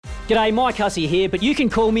G'day, Mike Hussey here, but you can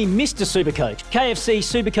call me Mr. Supercoach. KFC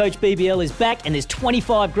Supercoach BBL is back and there's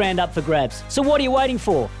 25 grand up for grabs. So what are you waiting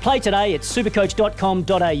for? Play today at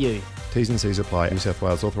supercoach.com.au. T's and C's apply. New South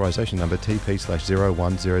Wales authorisation number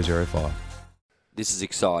TP/01005. This is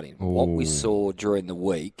exciting. Ooh. What we saw during the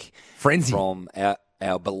week Frenzy. From our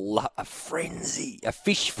beloved a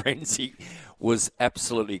fish frenzy was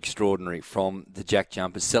absolutely extraordinary from the Jack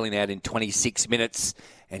Jumpers, selling out in 26 minutes.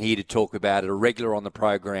 And here to talk about it, a regular on the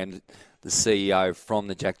program, the CEO from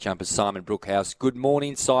the Jack Jumpers, Simon Brookhouse. Good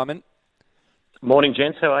morning, Simon. Morning,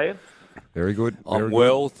 gents. How are you? Very good. I'm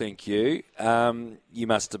well, thank you. You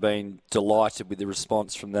must have been delighted with the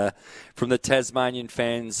response from the Tasmanian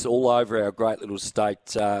fans all over our great little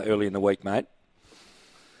state early in the week, mate.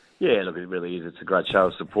 Yeah, look, it really is. It's a great show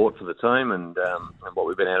of support for the team and what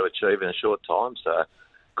we've been able to achieve in a short time. So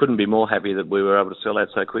couldn't be more happy that we were able to sell out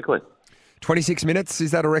so quickly. 26 minutes, is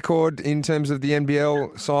that a record in terms of the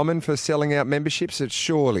NBL, Simon, for selling out memberships? It's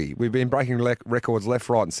surely. We've been breaking records left,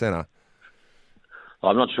 right and centre.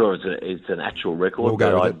 I'm not sure it's an actual record, we'll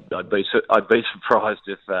go but I'd be surprised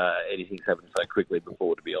if anything's happened so quickly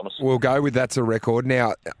before, to be honest. We'll go with that's a record.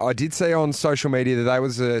 Now, I did see on social media that there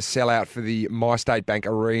was a sellout for the MyState Bank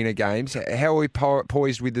Arena games. How are we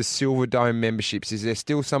poised with the Silver Dome memberships? Is there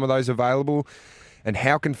still some of those available? And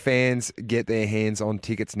how can fans get their hands on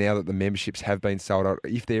tickets now that the memberships have been sold out,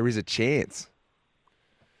 if there is a chance?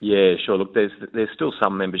 Yeah, sure. Look, there's still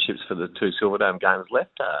some memberships for the two Silverdome games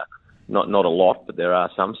left. Not a lot, but there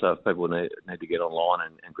are some. So if people need to get online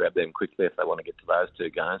and grab them quickly if they want to get to those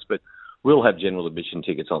two games. But we'll have general admission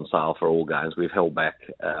tickets on sale for all games. We've held back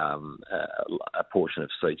a portion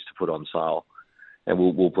of seats to put on sale. And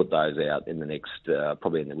we'll put those out in the next,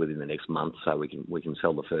 within the next month, so we can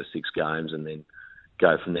sell the first 6 games and then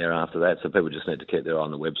go from there after that. So people just need to keep their eye on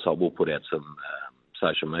the website. We'll put out some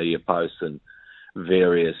social media posts and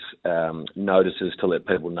various notices to let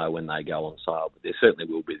people know when they go on sale. But there certainly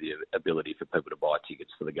will be the ability for people to buy tickets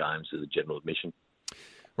for the games as a general admission.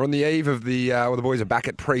 We're on the eve of the boys are back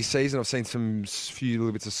at pre-season. I've seen few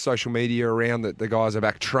little bits of social media around that the guys are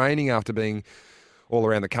back training after being all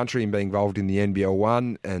around the country and being involved in the NBL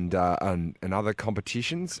 1 and other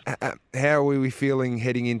competitions. How are we feeling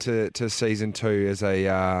heading into Season 2 as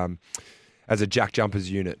a Jack Jumpers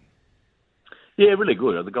unit? Yeah, really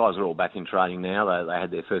good. The guys are all back in training now. They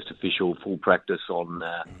had their first official full practice on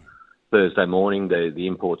Thursday morning. The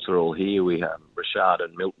imports are all here. We have Rashad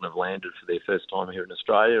and Milton have landed for their first time here in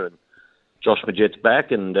Australia, and Josh Majette's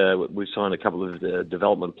back, and we've signed a couple of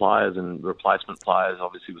development players and replacement players.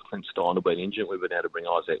 Obviously, with Clint Steiner being injured, we've been able to bring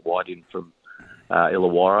Isaac White in from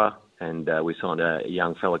Illawarra, and we signed a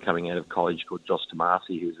young fella coming out of college called Josh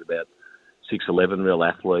Tomasi, who's about 6'11", real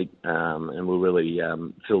athlete, and we'll really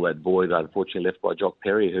fill that void, unfortunately, left by Jock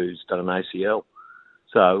Perry, who's done an ACL.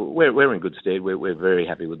 So we're in good stead. We're very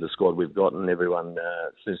happy with the squad we've got, and everyone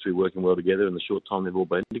seems to be working well together in the short time they've all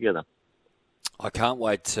been together. I can't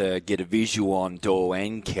wait to get a visual on Doyle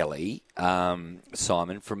and Kelly,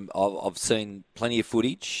 Simon. I've seen plenty of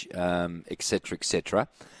footage, et cetera.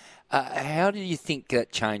 How do you think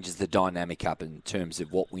that changes the dynamic up in terms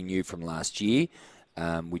of what we knew from last year,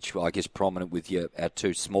 which I guess prominent with our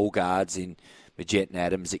two small guards in Majette and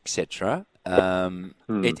Adams, et cetera?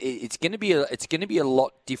 It's going to be a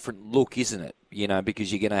lot different look, isn't it? You know,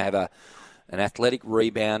 because you're going to have an athletic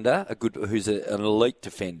rebounder, who's an elite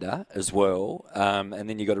defender as well, and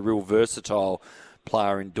then you've got a real versatile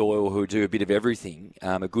player in Doyle who do a bit of everything,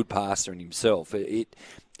 a good passer in himself.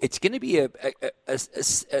 It's going to be a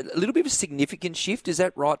little bit of a significant shift. Is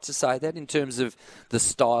that right to say that in terms of the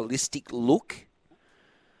stylistic look?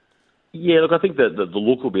 Yeah, look, I think that the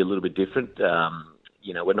look will be a little bit different.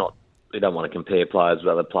 We don't want to compare players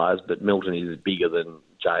with other players, but Milton is bigger than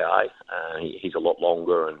J.A. He's a lot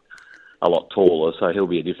longer and a lot taller, so he'll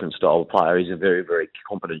be a different style of player. He's a very, very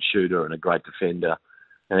competent shooter and a great defender,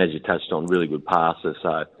 and as you touched on, really good passer.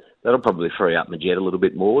 So that'll probably free up Majette a little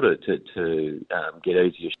bit more to get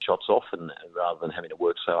easier shots off, and rather than having to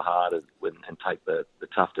work so hard and take the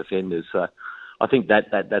tough defenders. So I think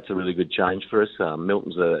that's a really good change for us.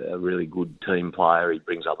 Milton's a really good team player. He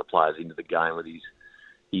brings other players into the game with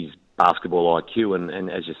his basketball IQ,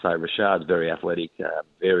 and as you say, Rashad's very athletic,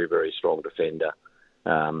 very, very strong defender.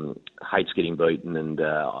 Hates getting beaten, and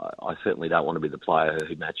I certainly don't want to be the player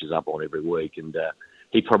who matches up on every week. And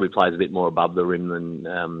he probably plays a bit more above the rim than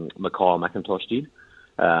Mikhail McIntosh did,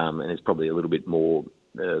 and is probably a little bit more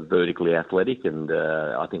vertically athletic. And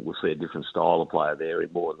I think we'll see a different style of player there,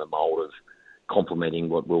 more in the mould of complementing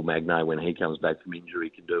what Will Magnay, when he comes back from injury,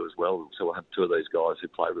 can do as well. So we'll have two of these guys who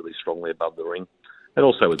play really strongly above the ring. And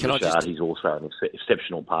also with Rashad, he's also an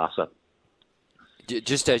exceptional passer.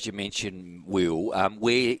 just as you mentioned, Will,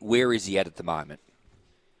 where is he at the moment?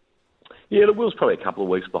 Yeah, Will's probably a couple of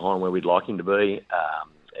weeks behind where we'd like him to be,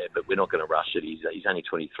 but we're not going to rush it. He's only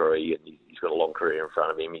 23 and he's got a long career in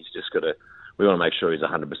front of him. He's just got to. We want to make sure he's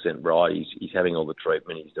 100% right. He's having all the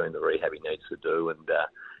treatment. He's doing the rehab he needs to do, and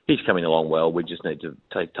he's coming along well. We just need to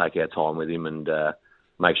take our time with him and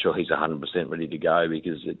make sure he's 100% ready to go,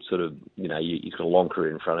 because it's sort of, he's got a long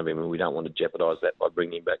career in front of him, and we don't want to jeopardise that by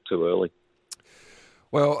bringing him back too early.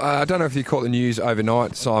 Well, I don't know if you caught the news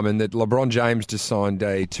overnight, Simon, that LeBron James just signed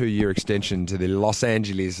a 2-year extension to the Los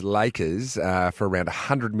Angeles Lakers for around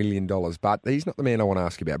 $100 million. But he's not the man I want to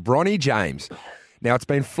ask you about. Bronny James. Now, it's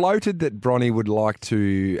been floated that Bronny would like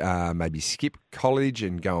to maybe skip college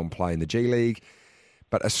and go and play in the G League,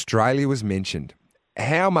 but Australia was mentioned.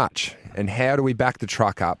 How much and how do we back the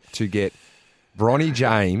truck up to get Bronny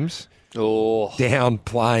James down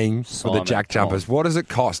playing for the Jack Jumpers? What does it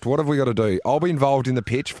cost? What have we got to do? I'll be involved in the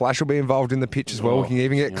pitch. Flash will be involved in the pitch as well. We can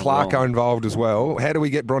even get Clarko involved as well. How do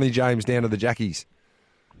we get Bronny James down to the Jackies?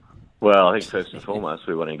 Well, I think first and foremost,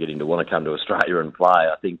 we want to get him to want to come to Australia and play.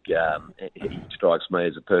 I think he strikes me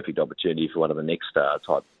as a perfect opportunity for one of the next star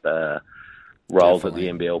type roles that the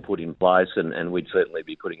NBL put in place, and we'd certainly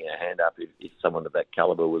be putting our hand up if someone of that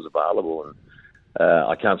calibre was available. And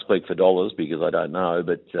I can't speak for dollars because I don't know,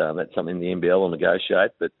 but that's something the NBL will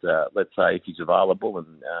negotiate. But let's say if he's available and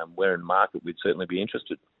we're in the market, we'd certainly be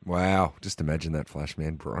interested. Wow, just imagine that, Flash,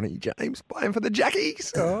 man. Bronny James playing for the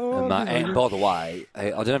Jackies. Oh, and by the way, I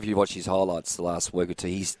don't know if you watched his highlights the last week or two.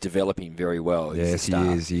 He's developing very well. Yes, he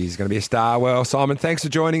is. He's going to be a star. Well, Simon, thanks for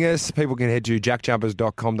joining us. People can head to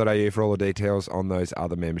jackjumpers.com.au for all the details on those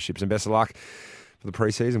other memberships. And best of luck for the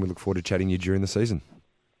pre-season. We look forward to chatting to you during the season.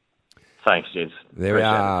 Thanks, gents. There we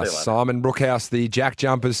are. Simon Brookhouse, the Jack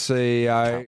Jumpers CEO.